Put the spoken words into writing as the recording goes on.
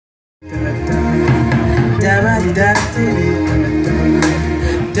Have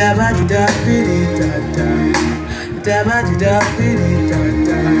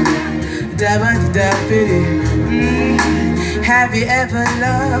you ever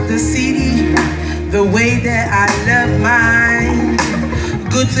loved the city the way that I love mine?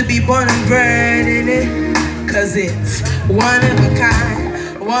 Good to be born and bred in it, 'cause it's one of a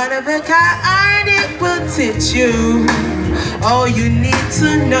kind, one of a kind. It will teach you all you need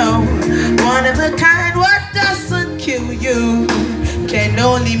to know. One of a kind, what doesn't kill you can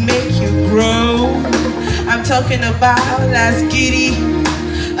only make you grow. I'm talking about Las Giddy,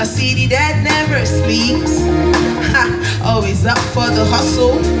 a city that never sleeps, always up for the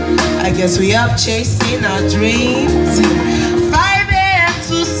hustle. I guess we up chasing our dreams. 5 a.m.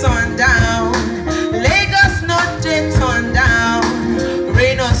 to sundown, Lagos not yet torn down.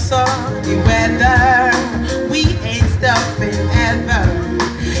 Rain or sunny weather, we ain't stopping ever.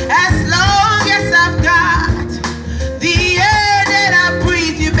 As long as I've got the air that I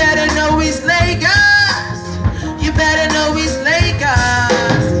breathe, you better know it's Lagos. You better know it's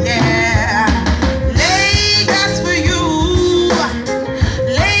Lagos, yeah. Lagos for you,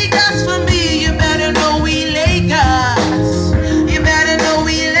 Lagos for me. You better know we Lagos. You better know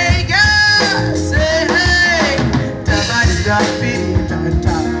we Lagos. Hey, hey.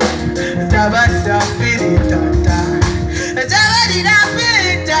 Da-ba-da-da-bi-da-da. Da-ba-da-da-bi-da-da.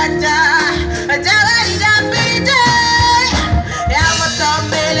 Da-ba-da-da-bi-da-da. Da-ba-da-da-bi-da. Yeah, I'm a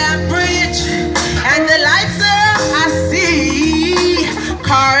thumbnail bridge, and the lights I see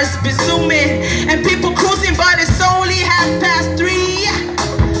cars be zooming and people cruising, but it's only 3:30.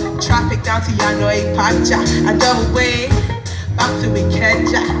 Traffic down to Yanoi Pacha and double way back to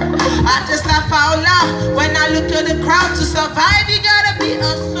Ikeja. I just laugh out loud when I look at the crowd. To survive, you gotta be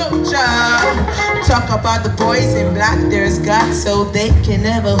a soldier. Talk about the boys in black, there's God, so they can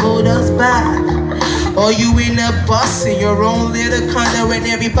never hold us back. Or you in a bus in your own little condo and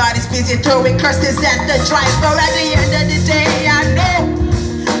everybody's busy throwing curses at the driver. At the end of the day, I know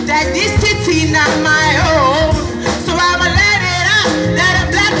that this city not my own, so I'ma let it out, let it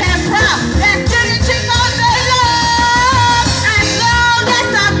black and proud. Let's get it chick all day long. As long as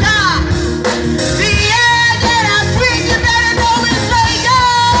I've got the air that I breathe, you better know it's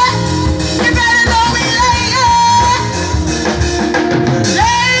Lagos. You better know it's Lagos.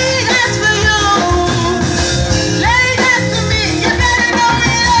 Lagos for you, Lagos for me. You better know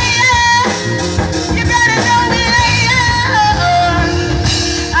it's Lagos. You better know it's Lagos.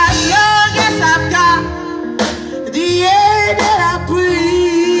 As long as I've got the air that I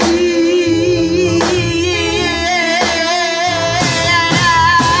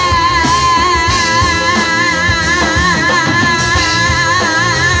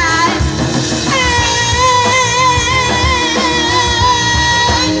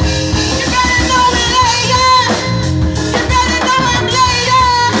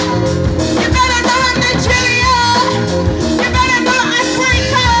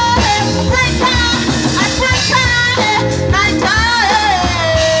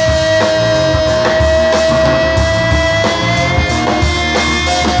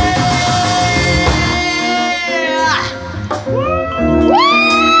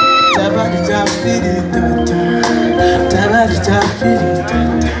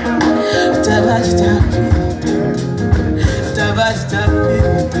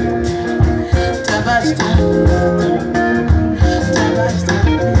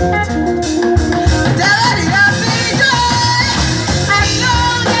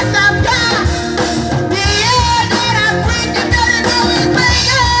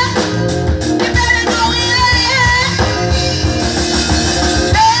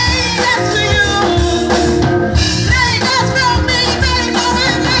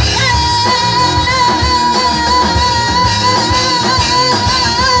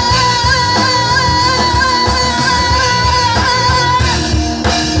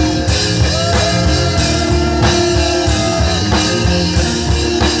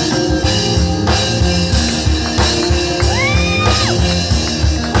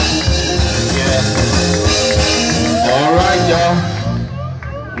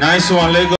Nice one, Lagos.